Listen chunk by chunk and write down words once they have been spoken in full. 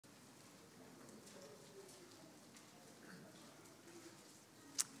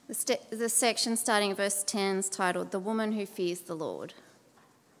The section starting at verse 10 is titled, "The Woman Who Fears the Lord."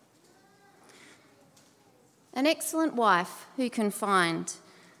 An excellent wife who can find?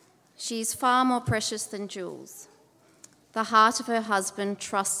 She is far more precious than jewels. The heart of her husband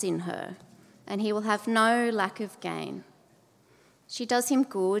trusts in her, and he will have no lack of gain. She does him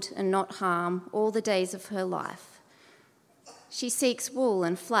good and not harm all the days of her life. She seeks wool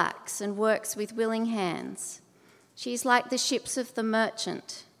and flax and works with willing hands. She is like the ships of the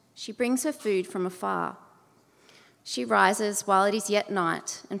merchant. She brings her food from afar. She rises while it is yet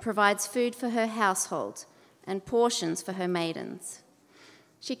night and provides food for her household and portions for her maidens.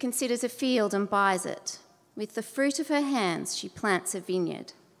 She considers a field and buys it. With the fruit of her hands she plants a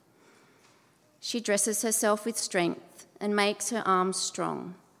vineyard. She dresses herself with strength and makes her arms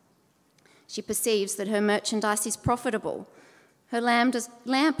strong. She perceives that her merchandise is profitable. Her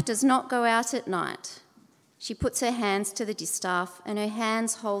lamp does not go out at night. She puts her hands to the distaff, and her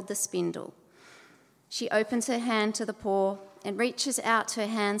hands hold the spindle. She opens her hand to the poor and reaches out her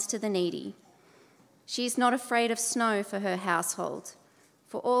hands to the needy. She is not afraid of snow for her household,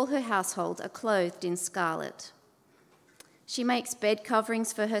 for all her household are clothed in scarlet. She makes bed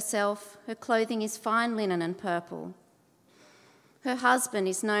coverings for herself. Her clothing is fine linen and purple. Her husband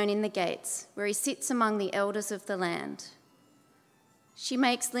is known in the gates, where he sits among the elders of the land. She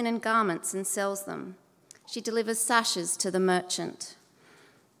makes linen garments and sells them. She delivers sashes to the merchant.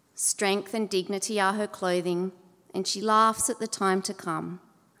 Strength and dignity are her clothing, and she laughs at the time to come.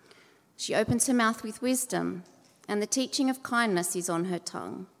 She opens her mouth with wisdom, and the teaching of kindness is on her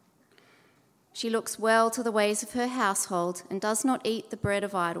tongue. She looks well to the ways of her household and does not eat the bread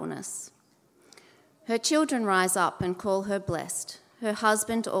of idleness. Her children rise up and call her blessed, her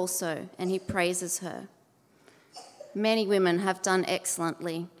husband also, and he praises her. Many women have done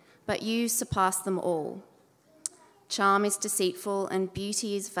excellently, but you surpass them all. Charm is deceitful and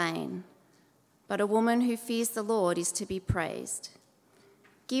beauty is vain, but a woman who fears the Lord is to be praised.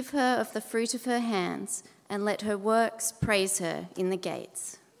 Give her of the fruit of her hands, and let her works praise her in the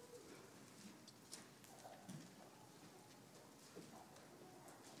gates.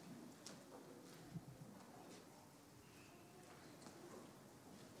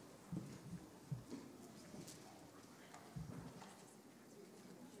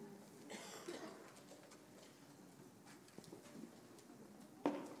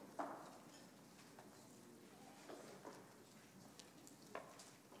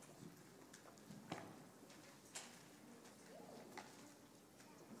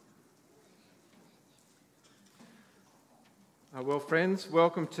 Well, friends,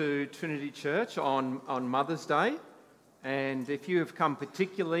 welcome to Trinity Church on Mother's Day. And if you have come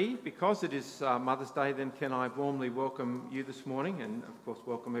particularly because it is Mother's Day, then can I warmly welcome you this morning and, of course,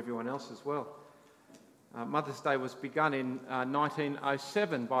 welcome everyone else as well. Mother's Day was begun in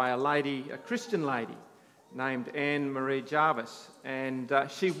 1907 by a Christian lady named Anne Marie Jarvis. And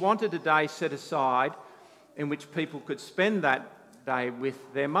she wanted a day set aside in which people could spend that day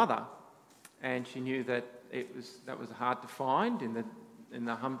with their mother. And she knew that that was hard to find in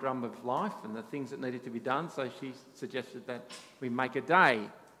the humdrum of life and the things that needed to be done, so she suggested that we make a day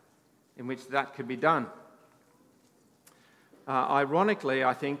in which that could be done. Ironically,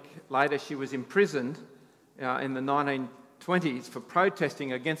 I think later she was imprisoned in the 1920s for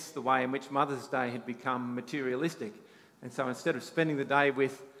protesting against the way in which Mother's Day had become materialistic. And so instead of spending the day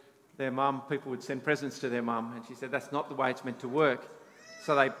with their mum, people would send presents to their mum, and she said that's not the way it's meant to work.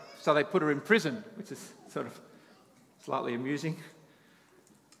 So they put her in prison, which is sort of slightly amusing.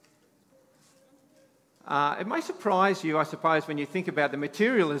 It may surprise you, I suppose, when you think about the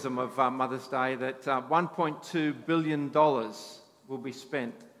materialism of Mother's Day, that $1.2 billion will be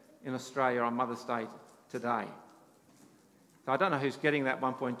spent in Australia on Mother's Day today. So I don't know who's getting that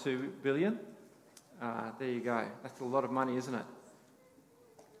 $1.2 billion. There you go. That's a lot of money, isn't it?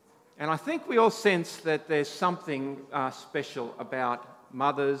 And I think we all sense that there's something special about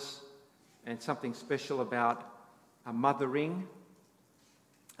mothers and something special about mothering.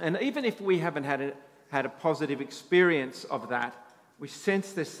 And even if we haven't had a positive experience of that, we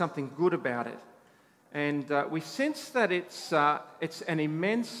sense there's something good about it. And we sense that it's an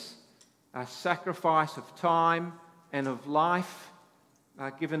immense sacrifice of time and of life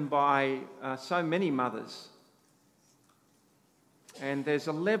given by so many mothers. And there's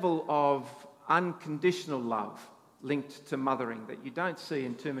a level of unconditional love linked to mothering that you don't see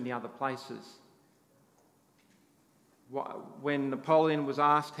in too many other places. When Napoleon was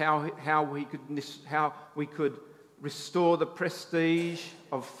asked how we could restore the prestige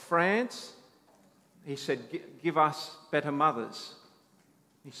of France, he said, give us better mothers.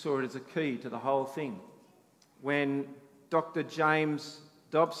 He saw it as a key to the whole thing. When Dr. James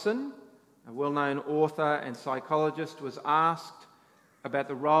Dobson, a well-known author and psychologist, was asked about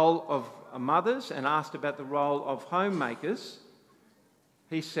the role of mothers and asked about the role of homemakers,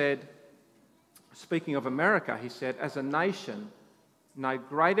 he said, speaking of America, he said, "As a nation, no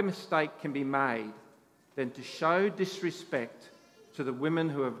greater mistake can be made than to show disrespect to the women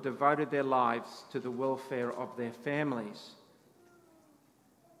who have devoted their lives to the welfare of their families."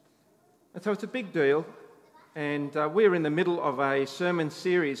 And so it's a big deal, and we're in the middle of a sermon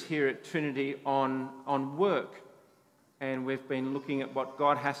series here at Trinity on work. And we've been looking at what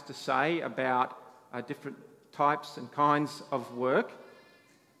God has to say about different types and kinds of work.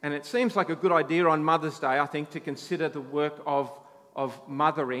 And it seems like a good idea on Mother's Day, I think, to consider the work of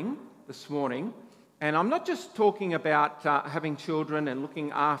mothering this morning. And I'm not just talking about having children and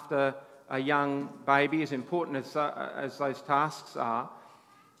looking after a young baby, as important as those tasks are.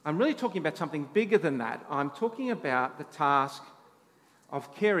 I'm really talking about something bigger than that. I'm talking about the task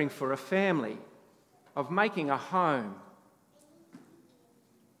of caring for a family, of making a home.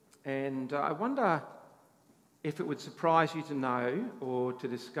 And I wonder if it would surprise you to know or to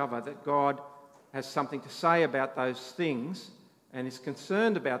discover that God has something to say about those things and is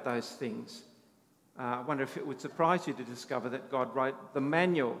concerned about those things. I wonder if it would surprise you to discover that God wrote the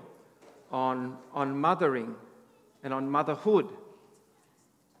manual on mothering and on motherhood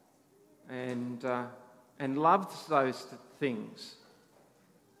and loves those things.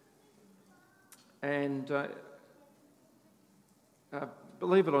 And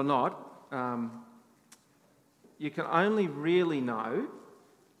believe it or not, you can only really know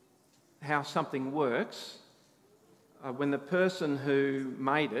how something works when the person who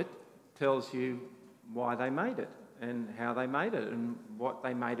made it tells you why they made it and how they made it and what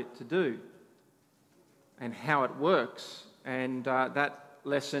they made it to do and how it works. And that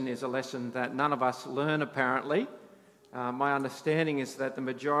lesson is a lesson that none of us learn, apparently. My understanding is that the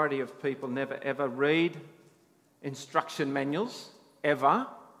majority of people never ever read instruction manuals, ever.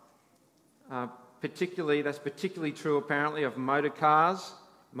 That's particularly true, apparently, of motor cars,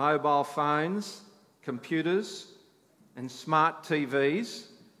 mobile phones, computers, and smart TVs.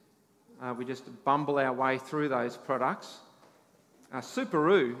 We just bumble our way through those products.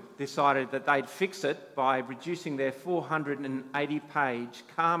 Subaru decided that they'd fix it by reducing their 480-page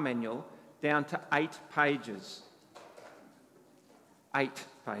car manual down to 8 pages. 8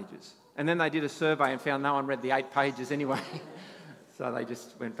 pages. And then they did a survey and found no one read the 8 pages anyway. So they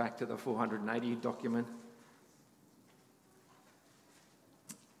just went back to the 480 document.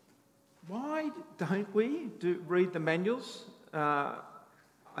 Why don't we read the manuals?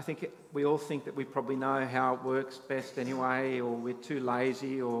 I think we all think that we probably know how it works best anyway, or we're too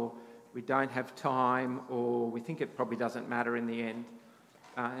lazy, or we don't have time, or we think it probably doesn't matter in the end,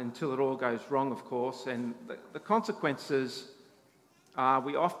 until it all goes wrong, of course. And the consequences are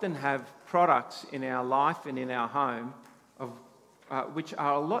we often have products in our life and in our home which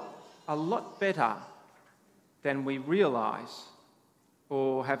are a lot better than we realise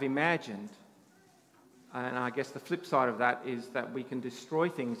or have imagined. And I guess the flip side of that is that we can destroy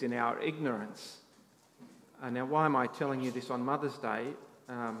things in our ignorance. Now, why am I telling you this on Mother's Day?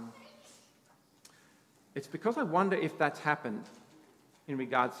 It's because I wonder if that's happened in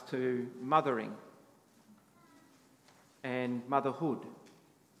regards to mothering and motherhood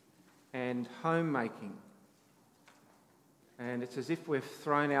and homemaking. And it's as if we've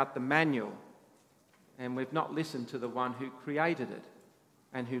thrown out the manual and we've not listened to the one who created it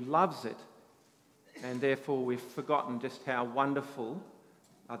and who loves it. And therefore we've forgotten just how wonderful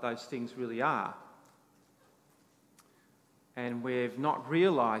those things really are. And we've not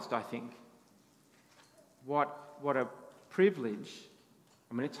realised, I think, what a privilege.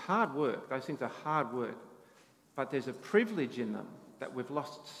 I mean, it's hard work. Those things are hard work. But there's a privilege in them that we've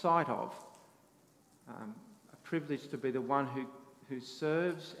lost sight of. A privilege to be the one who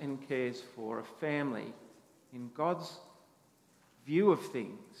serves and cares for a family in God's view of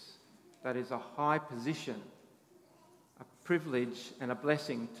things. That is a high position, a privilege and a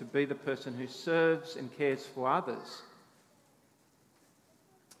blessing to be the person who serves and cares for others.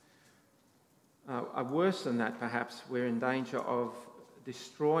 Worse than that, perhaps, we're in danger of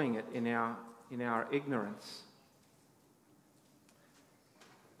destroying it in our ignorance.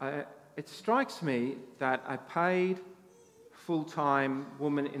 It strikes me that a paid full-time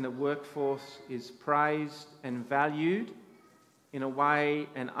woman in the workforce is praised and valued in a way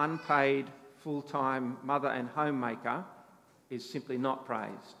an unpaid full-time mother and homemaker is simply not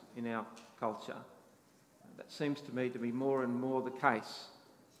praised in our culture. That seems to me to be more and more the case.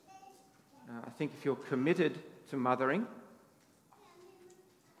 I think if you're committed to mothering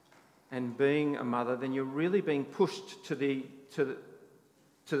and being a mother, then you're really being pushed to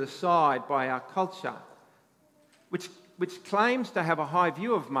to the side by our culture, which claims to have a high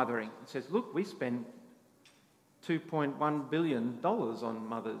view of mothering. It says, look, we spend $2.1 billion on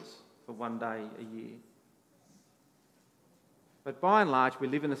mothers for one day a year. But by and large, we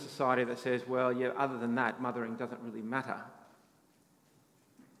live in a society that says, well, yeah, other than that, mothering doesn't really matter.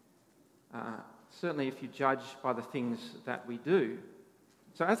 Certainly if you judge by the things that we do.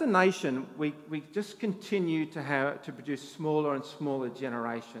 So as a nation, we just continue to produce smaller and smaller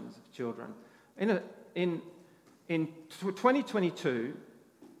generations of children. In 2022,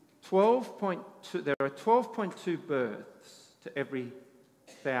 there are 12.2 births to every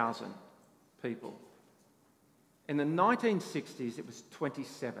 1,000 people. In the 1960s, it was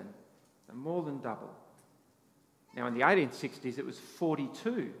 27, so more than double. Now, in the 1860s, it was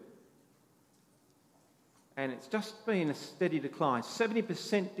 42. And it's just been a steady decline,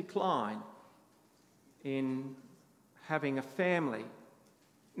 70% decline in having a family.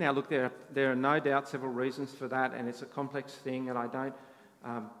 Now, look, there are no doubt several reasons for that, and it's a complex thing, and I don't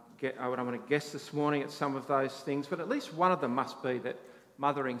want to guess this morning at some of those things, but at least one of them must be that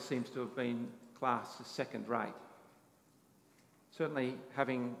mothering seems to have been classed as second rate. Certainly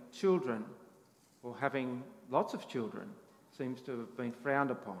having children or having lots of children seems to have been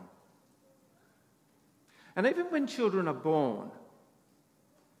frowned upon. And even when children are born,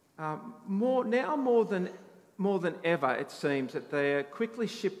 more than ever, it seems that they're quickly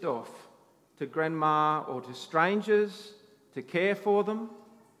shipped off to grandma or to strangers to care for them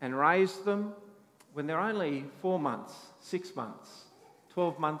and raise them when they're only 4 months, 6 months,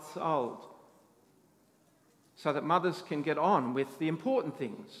 12 months old, so that mothers can get on with the important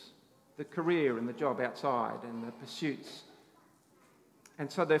things, the career and the job outside and the pursuits.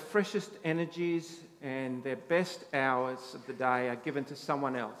 And so their freshest energies and their best hours of the day are given to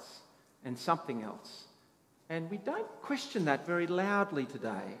someone else and something else. And we don't question that very loudly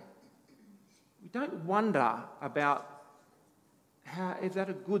today. We don't wonder about is that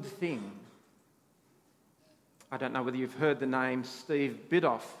a good thing? I don't know whether you've heard the name Steve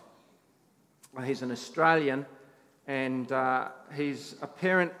Biddulph. He's an Australian, and he's a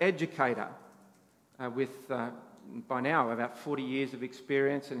parent educator with, by now, about 40 years of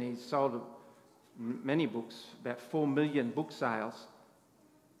experience, and he's sold many books, about 4 million book sales.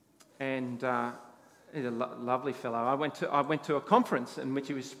 And he's a lovely fellow. I went to a conference in which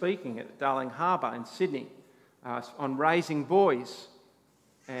he was speaking at Darling Harbour in Sydney on raising boys,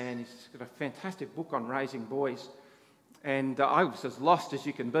 and he's got a fantastic book on raising boys. And I was as lost as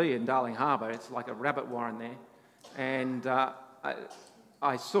you can be in Darling Harbour. It's like a rabbit warren there. And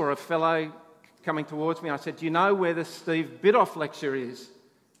I saw a fellow coming towards me. I said, do you know where the Steve Biddulph lecture is?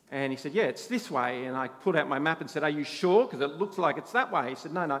 And he said, yeah, it's this way. And I pulled out my map and said, are you sure? Because it looks like it's that way. He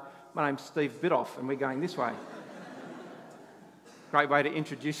said, no, my name's Steve Biddulph and we're going this way. Great way to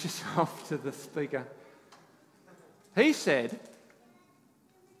introduce yourself to the speaker. He said,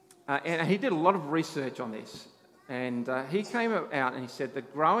 and he did a lot of research on this, and he came out and he said the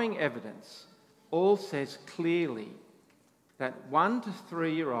growing evidence all says clearly that 1 to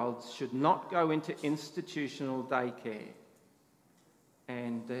 3-year-olds should not go into institutional daycare.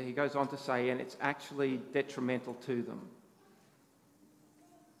 And he goes on to say, and it's actually detrimental to them.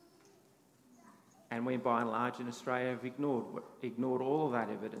 And we, by and large, in Australia have ignored all of that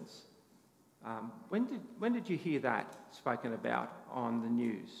evidence. When did you hear that spoken about on the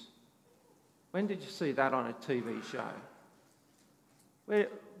news? When did you see that on a TV show?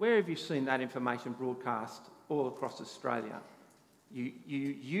 Where have you seen that information broadcast all across Australia? You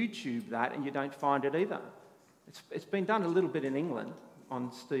YouTube that and you don't find it either. It's been done a little bit in England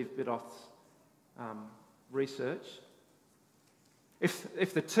on Steve Biddulph's research.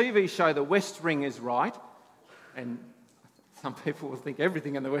 If the TV show The West Wing is right, and some people will think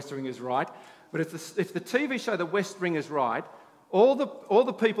everything in The West Wing is right, but if the TV show The West Wing is right, all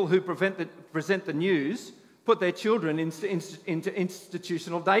the people who present the news put their children into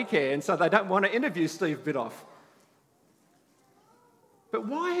institutional daycare, and so they don't want to interview Steve Biddulph. But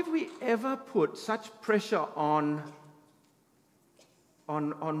why have we ever put such pressure on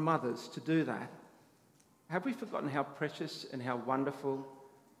mothers to do that? Have we forgotten how precious and how wonderful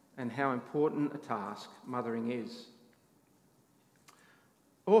and how important a task mothering is?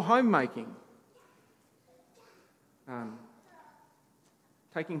 Or homemaking.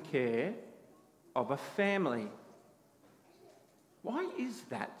 Taking care of a family. Why is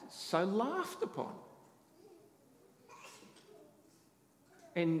that so laughed upon?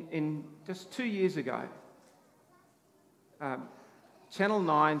 In just 2 years ago, Channel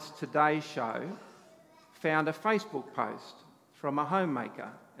 9's Today Show found a Facebook post from a homemaker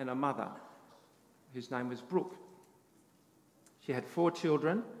and a mother whose name was Brooke. She had 4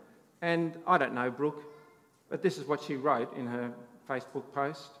 children, and I don't know Brooke, but this is what she wrote in her Facebook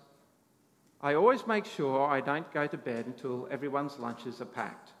post. I always make sure I don't go to bed until everyone's lunches are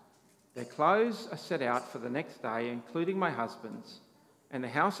packed. Their clothes are set out for the next day, including my husband's, and the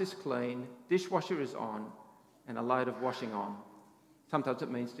house is clean, dishwasher is on, and a load of washing on. Sometimes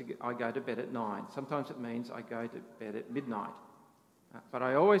it means I go to bed at 9. Sometimes it means I go to bed at midnight. But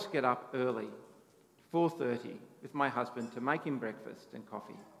I always get up early, 4:30, with my husband to make him breakfast and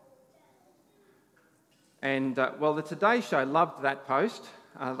coffee. And, the Today Show loved that post.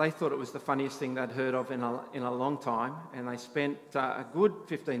 They thought it was the funniest thing they'd heard of in a long time, and they spent a good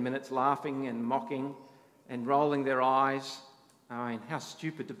 15 minutes laughing and mocking and rolling their eyes. I mean, how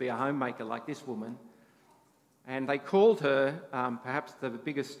stupid to be a homemaker like this woman. And they called her, perhaps the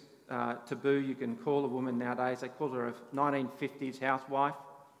biggest taboo you can call a woman nowadays, they called her a 1950s housewife.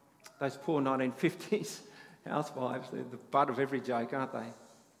 Those poor 1950s housewives, they're the butt of every joke, aren't they?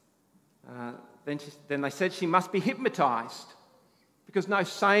 Then they said she must be hypnotised, because no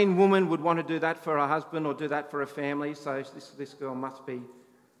sane woman would want to do that for her husband or do that for her family, so this girl must be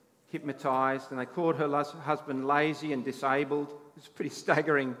hypnotised. And they called her husband lazy and disabled. It's a pretty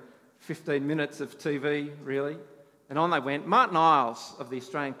staggering 15 minutes of TV, really. And on they went. Martin Iles of the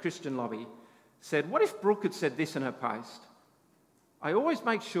Australian Christian Lobby said, what if Brooke had said this in her post? I always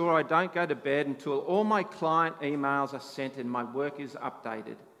make sure I don't go to bed until all my client emails are sent and my work is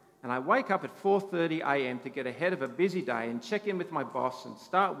updated. And I wake up at 4:30 a.m. to get ahead of a busy day and check in with my boss and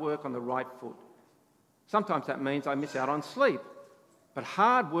start work on the right foot. Sometimes that means I miss out on sleep. But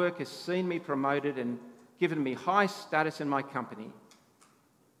hard work has seen me promoted and given me high status in my company.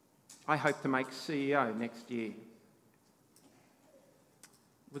 I hope to make CEO next year.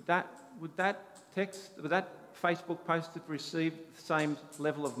 Would that Facebook post have received the same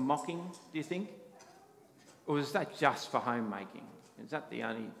level of mocking, do you think? Or is that just for homemaking? Is that the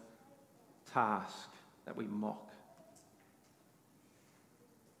only task that we mock?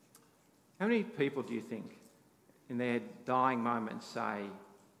 How many people do you think in their dying moments say,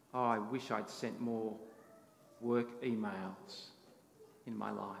 oh, I wish I'd sent more work emails in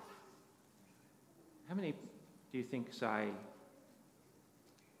my life? How many do you think say,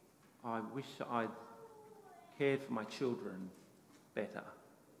 I wish I'd cared for my children better?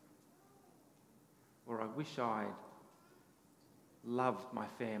 Or I wish I'd loved my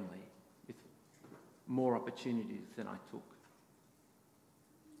family with more opportunities than I took?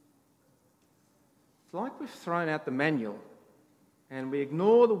 It's like we've thrown out the manual and we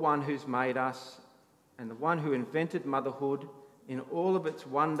ignore the one who's made us and the one who invented motherhood in all of its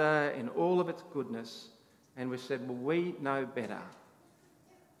wonder, in all of its goodness, and we've said, well, we know better.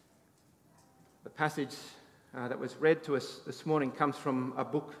 The passage that was read to us this morning comes from a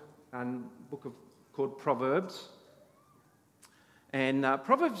book called Proverbs. And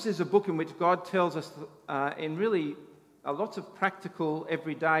Proverbs is a book in which God tells us in really lots of practical,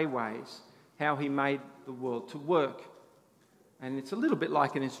 everyday ways how he made the world to work. And it's a little bit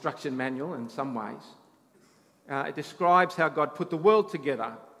like an instruction manual in some ways. It describes how God put the world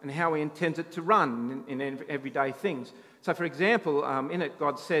together and how he intends it to run in everyday things. So, for example, in it,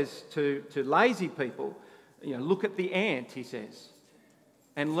 God says to lazy people, look at the ant, he says,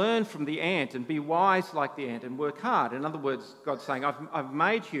 and learn from the ant and be wise like the ant and work hard. In other words, God's saying, I've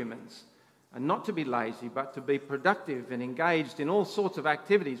made humans not to be lazy, but to be productive and engaged in all sorts of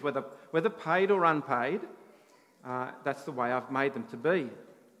activities, whether paid or unpaid. That's the way I've made them to be.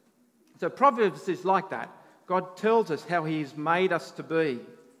 So Proverbs is like that. God tells us how he's made us to be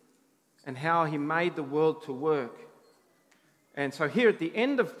and how he made the world to work. And so here at the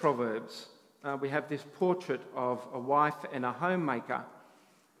end of Proverbs, we have this portrait of a wife and a homemaker.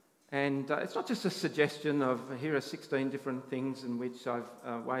 And it's not just a suggestion of here are 16 different things in which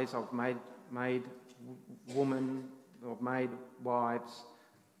ways I've made women or made wives.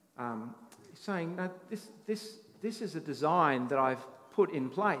 He's saying that this is a design that I've put in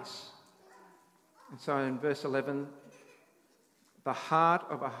place. And so in verse 11, the heart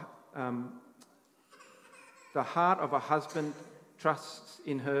of a husband trusts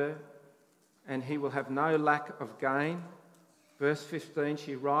in her, and he will have no lack of gain. Verse 15,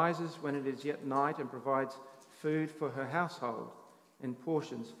 she rises when it is yet night and provides food for her household and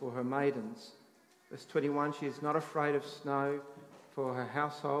portions for her maidens. Verse 21, she is not afraid of snow for her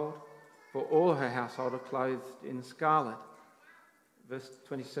household, for all her household are clothed in scarlet. Verse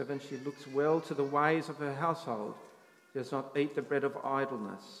 27, she looks well to the ways of her household. She does not eat the bread of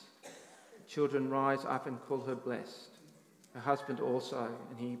idleness. Children rise up and call her blessed. Her husband also,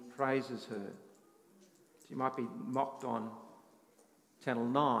 and he praises her. She might be mocked on Channel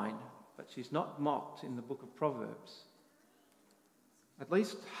 9, but she's not mocked in the book of Proverbs. At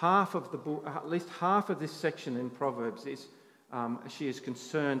least half of the book, at least half of this section in Proverbs is she is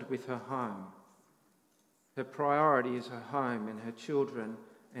concerned with her home. Her priority is her home and her children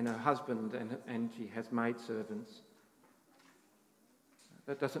and her husband, and she has maidservants.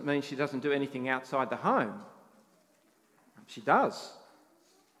 That doesn't mean she doesn't do anything outside the home. She does.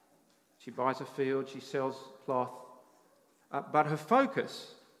 She buys a field, she sells cloth, but her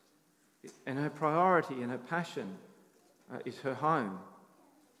focus and her priority and her passion is her home.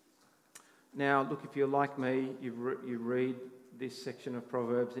 Now, look, if you're like me, you read this section of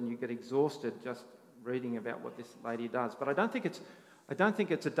Proverbs and you get exhausted just reading about what this lady does. But I don't think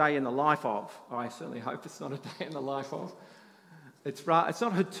it's a day in the life of. I certainly hope it's not a day in the life of. It's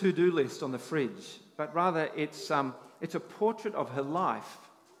not her to-do list on the fridge, but rather it's a portrait of her life.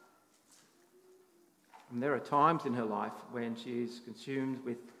 And there are times in her life when she is consumed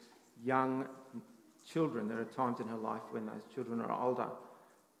with young children. There are times in her life when those children are older.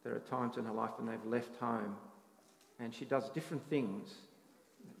 There are times in her life when they've left home. And she does different things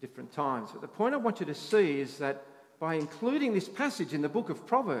at different times. But the point I want you to see is that by including this passage in the book of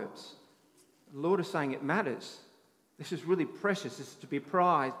Proverbs, the Lord is saying it matters. This is really precious. This is to be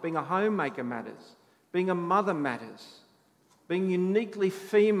prized. Being a homemaker matters. Being a mother matters. Being uniquely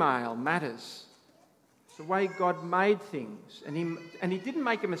female matters. It's the way God made things. And he didn't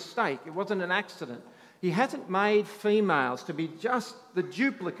make a mistake. It wasn't an accident. He hasn't made females to be just the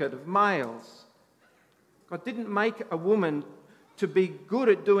duplicate of males. God didn't make a woman to be good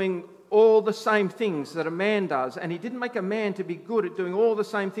at doing all the same things that a man does. And he didn't make a man to be good at doing all the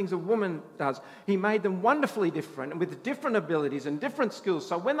same things a woman does. He made them wonderfully different and with different abilities and different skills.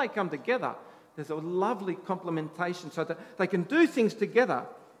 So when they come together, there's a lovely complementation so that they can do things together.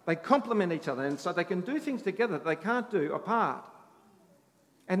 They complement each other, and so they can do things together that they can't do apart.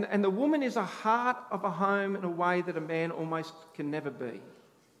 And the woman is a heart of a home in a way that a man almost can never be.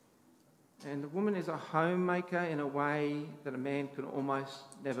 And the woman is a homemaker in a way that a man can almost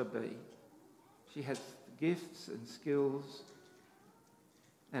never be. She has gifts and skills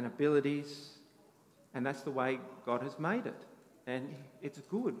and abilities, and that's the way God has made it. And it's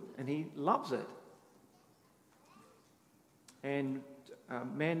good, and he loves it. And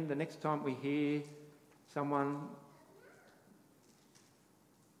men, the next time we hear someone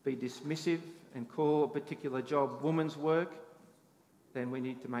be dismissive and call a particular job woman's work, then we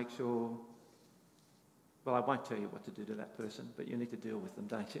need to make sure, well, I won't tell you what to do to that person, but you need to deal with them,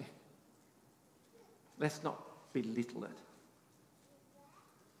 don't you? Let's not belittle it.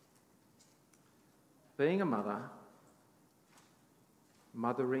 Being a mother,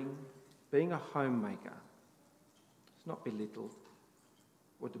 mothering, being a homemaker, it's not belittled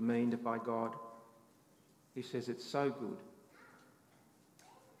or demeaned by God. He says it's so good.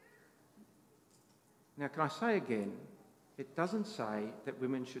 Now, can I say again, it doesn't say that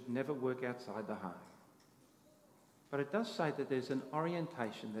women should never work outside the home. But it does say that there's an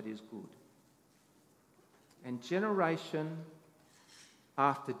orientation that is good. And generation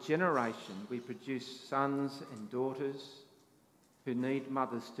after generation, we produce sons and daughters who need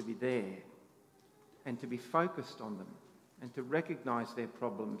mothers to be there and to be focused on them and to recognise their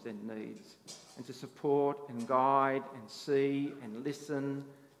problems and needs and to support and guide and see and listen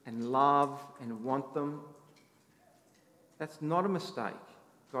and love and want them. That's not a mistake.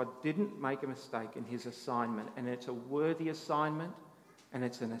 God didn't make a mistake in his assignment, and it's a worthy assignment and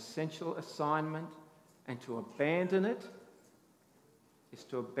it's an essential assignment, and to abandon it is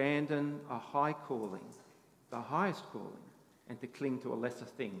to abandon a high calling, the highest calling, and to cling to a lesser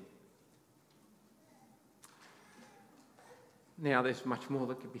thing. Now, there's much more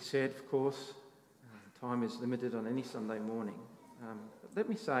that could be said, of course. Time is limited on any Sunday morning. But let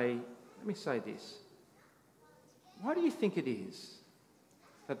me say this. Why do you think it is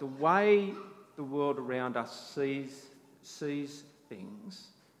that the way the world around us sees things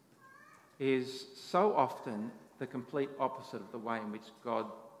is so often the complete opposite of the way in which God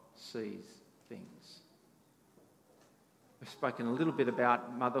sees things? We've spoken a little bit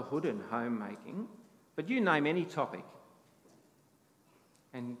about motherhood and homemaking, but you name any topic,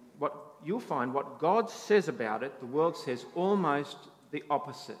 and what you'll find, what God says about it, the world says almost the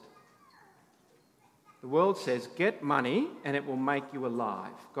opposite. The world says, get money and it will make you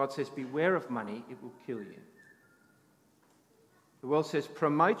alive. God says, beware of money, it will kill you. The world says,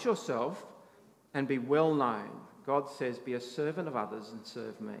 promote yourself and be well known. God says, be a servant of others and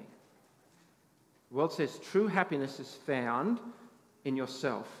serve me. The world says, true happiness is found in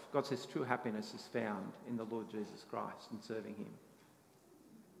yourself. God says, true happiness is found in the Lord Jesus Christ and serving him.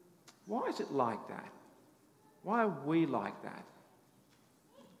 Why is it like that? Why are we like that?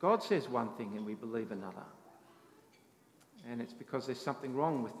 God says one thing and we believe another. And it's because there's something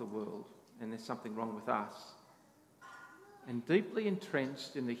wrong with the world and there's something wrong with us. And deeply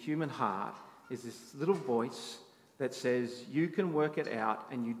entrenched in the human heart is this little voice that says you can work it out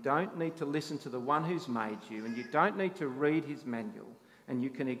and you don't need to listen to the one who's made you and you don't need to read his manual and you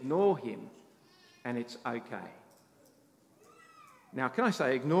can ignore him and it's okay. Now, can I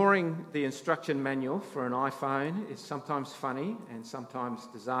say, ignoring the instruction manual for an iPhone is sometimes funny and sometimes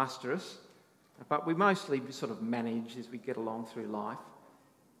disastrous, but we mostly sort of manage as we get along through life.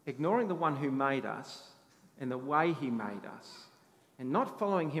 Ignoring the one who made us and the way he made us and not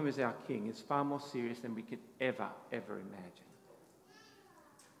following him as our king is far more serious than we could ever imagine.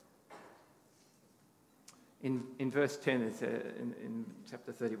 In verse 10, in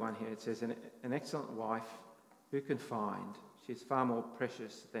chapter 31 here, it says, an excellent wife who can find? She's far more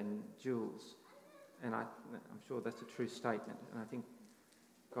precious than jewels. And I'm sure that's a true statement. And I think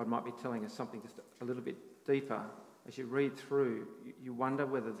God might be telling us something just a little bit deeper. As you read through, you wonder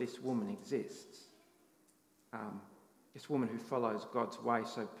whether this woman exists. This woman who follows God's way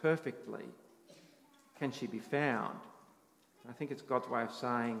so perfectly, can she be found? And I think it's God's way of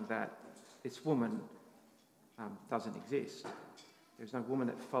saying that this woman doesn't exist. There's no woman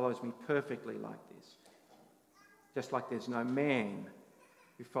that follows me perfectly like this. Just like there's no man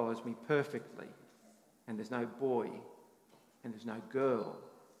who follows me perfectly, and there's no boy, and there's no girl.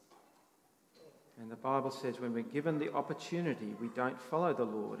 And the Bible says when we're given the opportunity, we don't follow the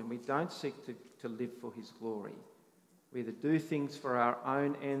Lord and we don't seek to live for his glory. We either do things for our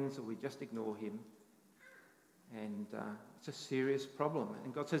own ends or we just ignore him. And it's a serious problem.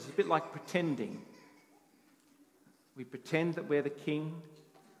 And God says it's a bit like pretending. We pretend that we're the king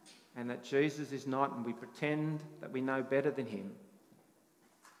and that Jesus is not, and we pretend that we know better than him.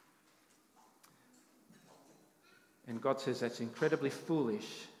 And God says that's incredibly foolish,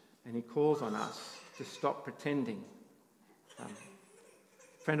 and he calls on us to stop pretending. A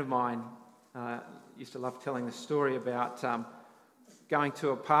friend of mine used to love telling the story about going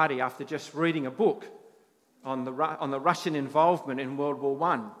to a party after just reading a book on the Russian involvement in World War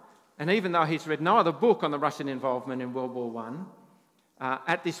I. And even though he's read no other book on the Russian involvement in World War I,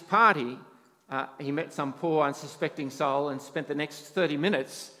 at this party, he met some poor, unsuspecting soul and spent the next 30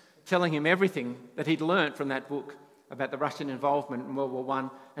 minutes telling him everything that he'd learnt from that book about the Russian involvement in World War I,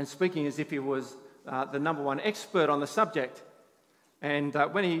 and speaking as if he was the number one expert on the subject. And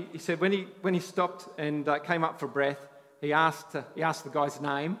when he stopped and came up for breath, he asked the guy's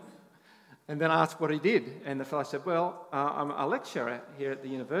name and then asked what he did. And the fellow said, well, I'm a lecturer here at the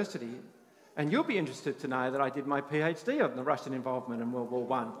university, and you'll be interested to know that I did my PhD on the Russian involvement in World War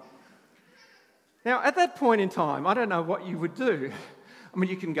I. Now, at that point in time, I don't know what you would do. I mean,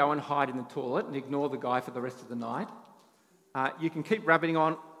 you can go and hide in the toilet and ignore the guy for the rest of the night. You can keep rabbiting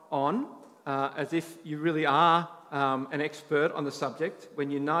on as if you really are an expert on the subject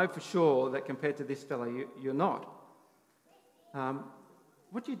when you know for sure that compared to this fellow, you're not.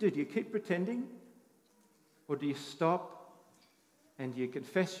 What do? Do you keep pretending? Or do you stop and do you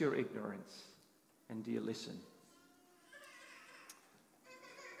confess your ignorance and do you listen?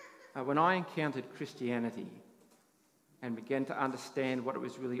 When I encountered Christianity and began to understand what it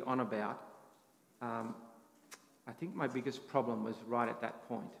was really on about, I think my biggest problem was right at that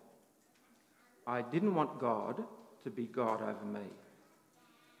point. I didn't want God to be God over me.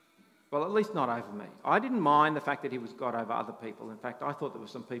 Well, at least not over me. I didn't mind the fact that he was God over other people. In fact, I thought there were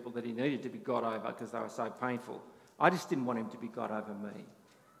some people that he needed to be God over because they were so painful. I just didn't want him to be God over me.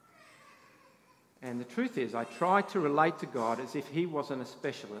 And the truth is, I tried to relate to God as if he wasn't a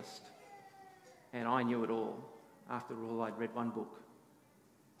specialist and I knew it all. After all, I'd read one book.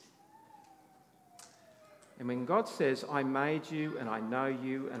 And when God says, I made you and I know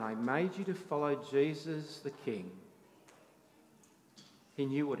you and I made you to follow Jesus the King, he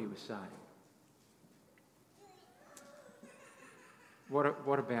knew what he was saying.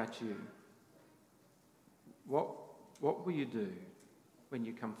 What about you? What will you do when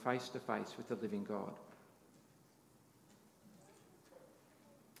you come face to face with the living God?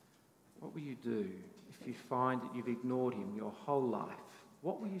 What will you do if you find that you've ignored him your whole life?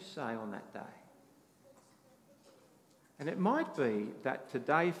 What will you say on that day? And it might be that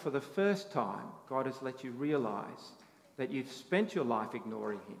today, for the first time, God has let you realise that you've spent your life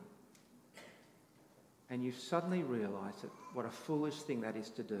ignoring him. And you've suddenly realised that what a foolish thing that is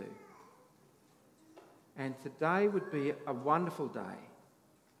to do. And today would be a wonderful day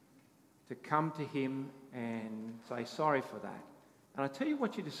to come to him and say sorry for that. And I tell you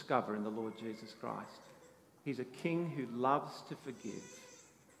what you discover in the Lord Jesus Christ. He's a king who loves to forgive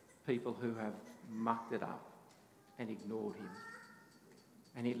people who have mucked it up and ignored him.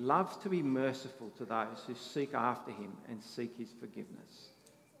 And he loves to be merciful to those who seek after him and seek his forgiveness.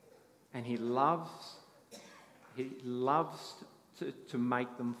 And he loves to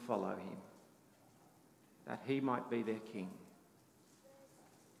make them follow him, that he might be their king.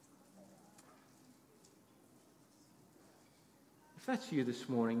 If that's you this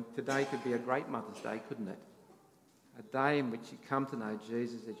morning, today could be a great Mother's Day, couldn't it? A day in which you come to know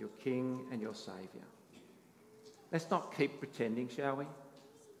Jesus as your King and your Saviour. Let's not keep pretending, shall we?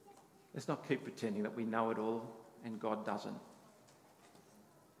 Let's not keep pretending that we know it all and God doesn't.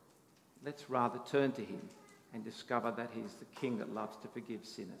 Let's rather turn to him and discover that he's the King that loves to forgive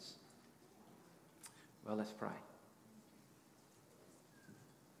sinners. Well, let's pray.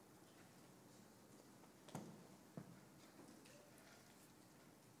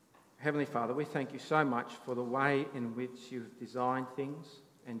 Heavenly Father, we thank you so much for the way in which you've designed things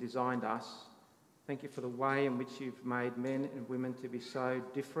and designed us. Thank you for the way in which you've made men and women to be so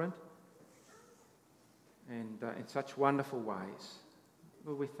different and in such wonderful ways.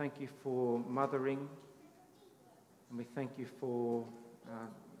 Lord, we thank you for mothering, and we thank you for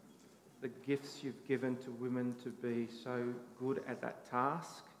the gifts you've given to women to be so good at that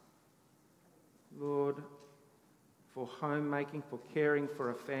task. Lord, for homemaking, for caring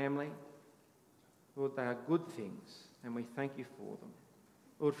for a family. Lord, they are good things, and we thank you for them.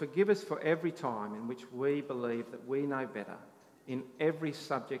 Lord, forgive us for every time in which we believe that we know better in every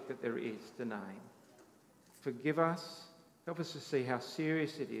subject that there is to name. Forgive us. Help us to see how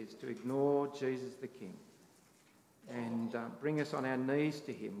serious it is to ignore Jesus the King. And bring us on our knees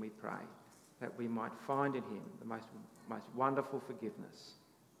to him, we pray, that we might find in him the most wonderful forgiveness.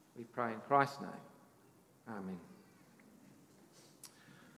 We pray in Christ's name. Amen.